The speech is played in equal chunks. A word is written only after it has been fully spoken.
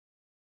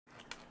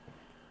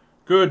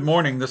Good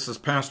morning. This is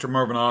Pastor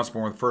Marvin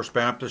Osborne with First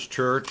Baptist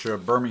Church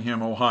of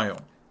Birmingham, Ohio.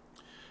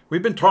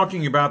 We've been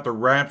talking about the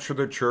rapture of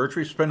the church.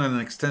 We've spent an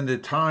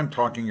extended time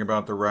talking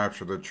about the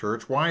rapture of the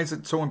church. Why is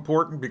it so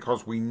important?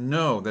 Because we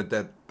know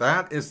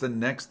that is the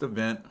next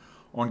event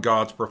on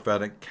God's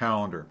prophetic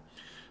calendar.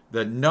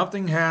 That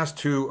nothing has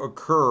to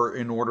occur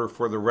in order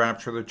for the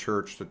rapture of the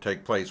church to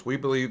take place.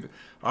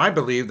 I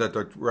believe that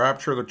the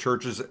rapture of the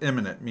church is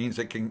imminent, means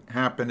it can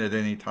happen at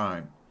any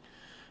time.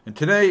 And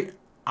today,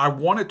 I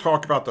want to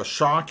talk about the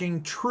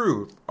shocking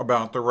truth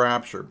about the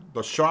rapture.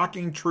 The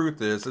shocking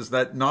truth is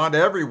that not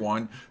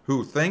everyone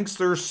who thinks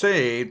they're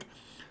saved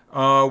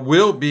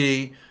will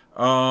be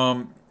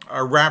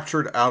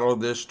raptured out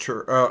of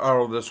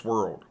this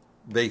world.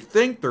 They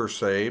think they're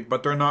saved,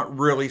 but they're not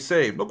really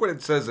saved. Look what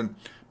it says in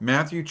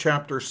Matthew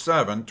chapter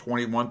 7,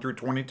 21 through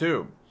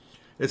 22.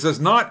 It says,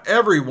 "Not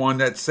everyone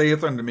that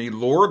saith unto me,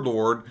 Lord,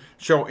 Lord,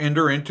 shall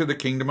enter into the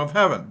kingdom of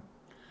heaven,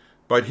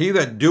 but he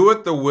that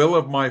doeth the will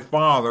of my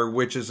Father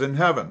which is in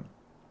heaven.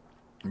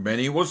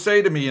 Many will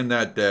say to me in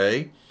that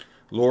day,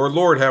 Lord,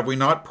 Lord, have we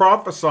not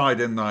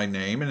prophesied in thy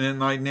name, and in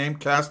thy name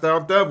cast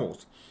out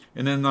devils,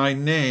 and in thy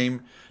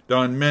name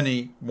done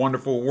many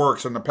wonderful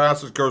works?" And the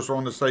passage goes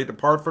on to say,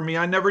 "Depart from me,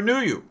 I never knew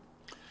you."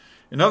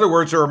 In other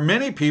words, there are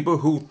many people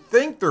who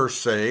think they're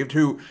saved,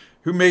 who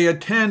may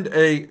attend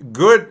a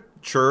good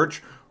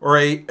church or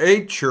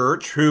a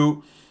church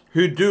who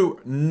do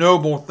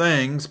noble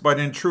things, but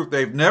in truth,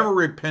 they've never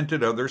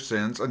repented of their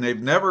sins, and they've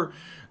never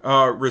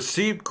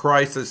received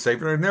Christ as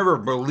Savior. They've never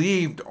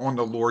believed on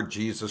the Lord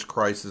Jesus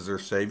Christ as their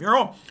Savior.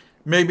 Oh,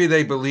 maybe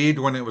they believed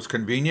when it was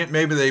convenient.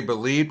 Maybe they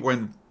believed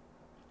when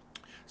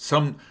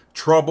some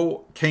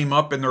trouble came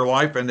up in their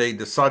life and they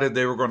decided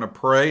they were going to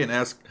pray and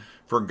ask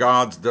for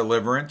God's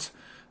deliverance.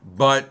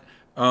 But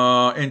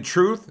in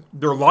truth,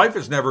 their life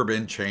has never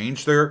been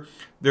changed.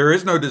 There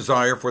is no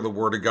desire for the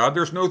Word of God.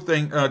 There's no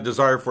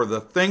desire for the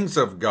things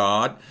of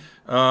God.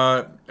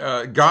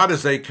 God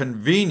is a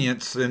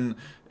convenience and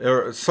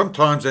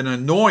sometimes an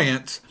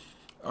annoyance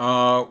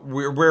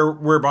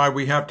whereby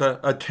we have to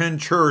attend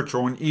church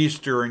on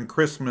Easter and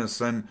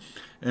Christmas and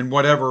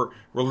whatever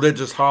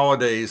religious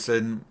holidays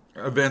and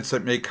events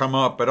that may come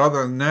up. But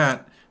other than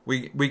that,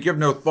 we give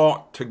no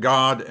thought to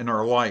God in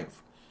our life.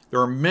 There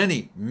are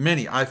many,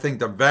 I think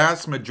the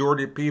vast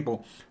majority of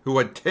people who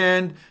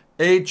attend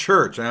a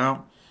church.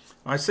 Now,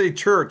 I say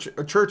church.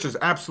 A church is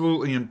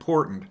absolutely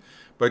important,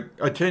 but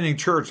attending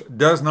church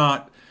does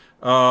not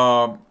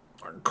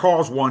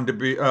cause one to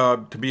be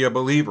a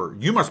believer.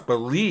 You must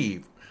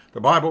believe.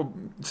 The Bible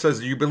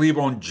says you believe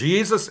on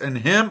Jesus and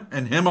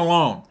Him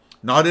alone.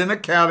 Not in a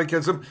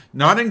catechism,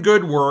 not in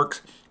good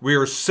works. We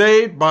are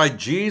saved by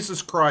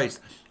Jesus Christ,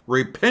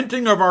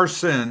 repenting of our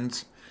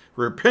sins,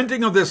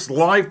 repenting of this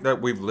life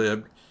that we've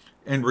lived,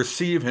 and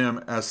receive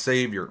Him as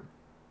Savior.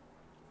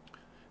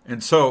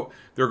 And so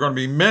there are going to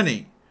be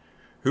many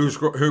who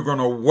are going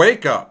to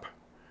wake up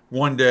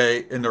one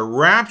day, and the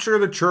rapture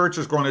of the church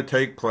is going to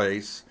take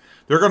place.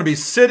 They're going to be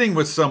sitting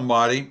with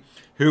somebody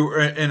who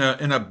in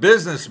a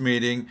business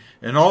meeting,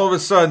 and all of a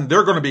sudden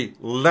they're going to be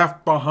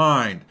left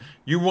behind.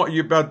 You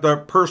about the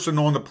person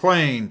on the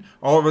plane,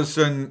 all of a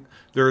sudden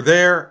they're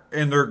there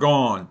and they're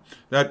gone.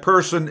 That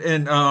person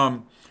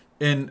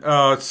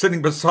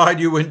sitting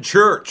beside you in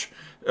church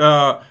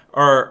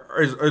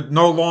is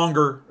no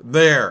longer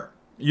there.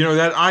 You know,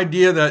 that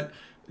idea that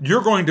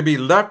you're going to be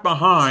left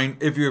behind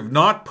if you have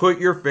not put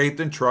your faith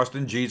and trust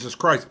in Jesus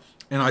Christ.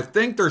 And I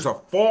think there's a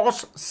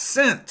false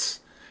sense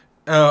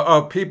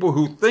of people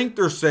who think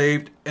they're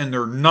saved and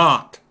they're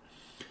not.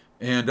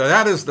 And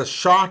that is the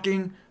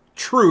shocking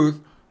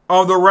truth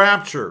of the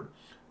rapture.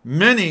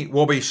 Many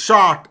will be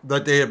shocked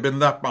that they have been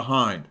left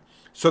behind.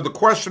 So the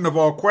question of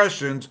all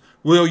questions,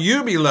 will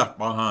you be left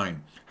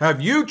behind?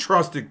 Have you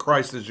trusted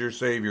Christ as your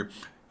Savior?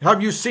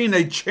 Have you seen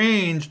a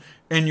change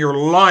in your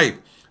life?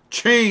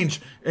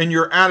 Change in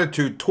your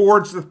attitude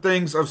towards the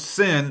things of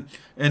sin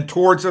and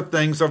towards the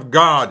things of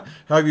God?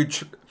 Have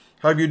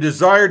you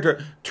desired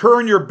to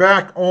turn your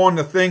back on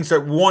the things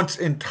that once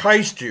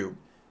enticed you,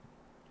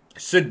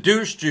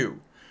 seduced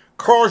you,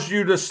 caused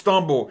you to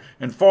stumble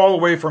and fall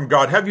away from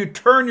God? Have you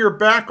turned your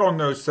back on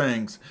those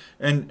things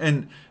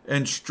and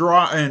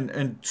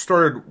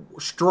started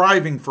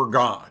striving for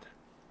God?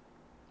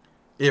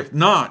 If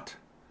not,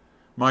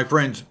 my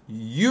friends,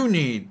 you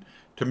need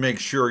to make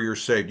sure you're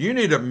saved. You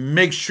need to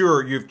make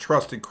sure you've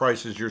trusted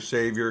Christ as your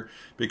Savior,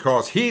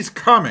 because He's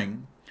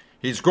coming.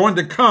 He's going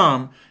to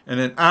come in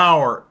an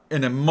hour,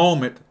 in a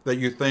moment that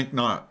you think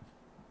not.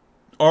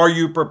 Are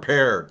you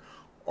prepared?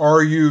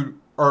 Are you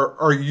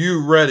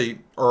ready,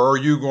 or are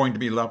you going to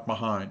be left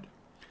behind?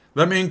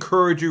 Let me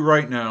encourage you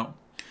right now.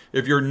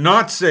 If you're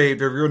not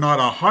saved, if you're not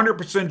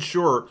 100%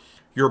 sure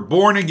you're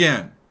born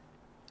again,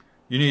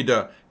 you need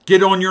to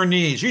get on your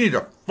knees. You need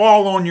to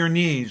fall on your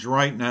knees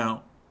right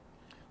now.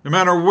 No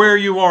matter where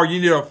you are,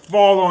 you need to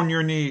fall on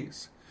your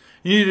knees.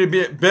 You need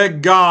to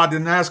beg God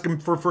and ask Him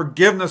for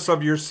forgiveness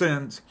of your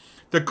sins,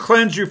 to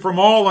cleanse you from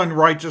all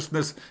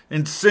unrighteousness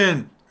and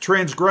sin,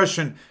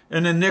 transgression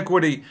and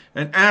iniquity,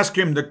 and ask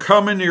Him to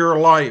come into your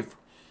life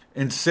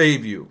and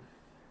save you.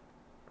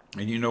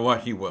 And you know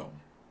what? He will.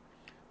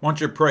 I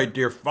want you to pray,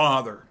 dear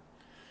Father,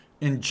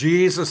 in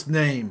Jesus'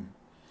 name,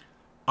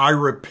 I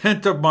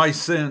repent of my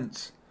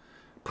sins.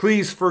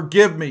 Please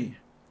forgive me,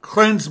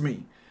 cleanse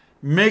me,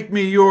 make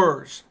me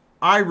yours.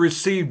 I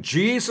receive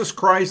Jesus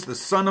Christ, the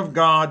Son of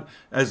God,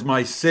 as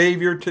my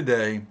Savior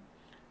today.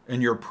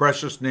 In your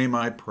precious name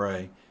I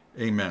pray.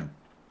 Amen.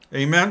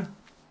 Amen.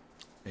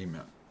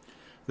 Amen.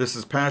 This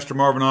is Pastor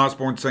Marvin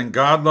Osborne saying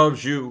God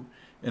loves you,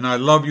 and I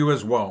love you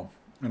as well.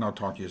 And I'll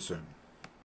talk to you soon.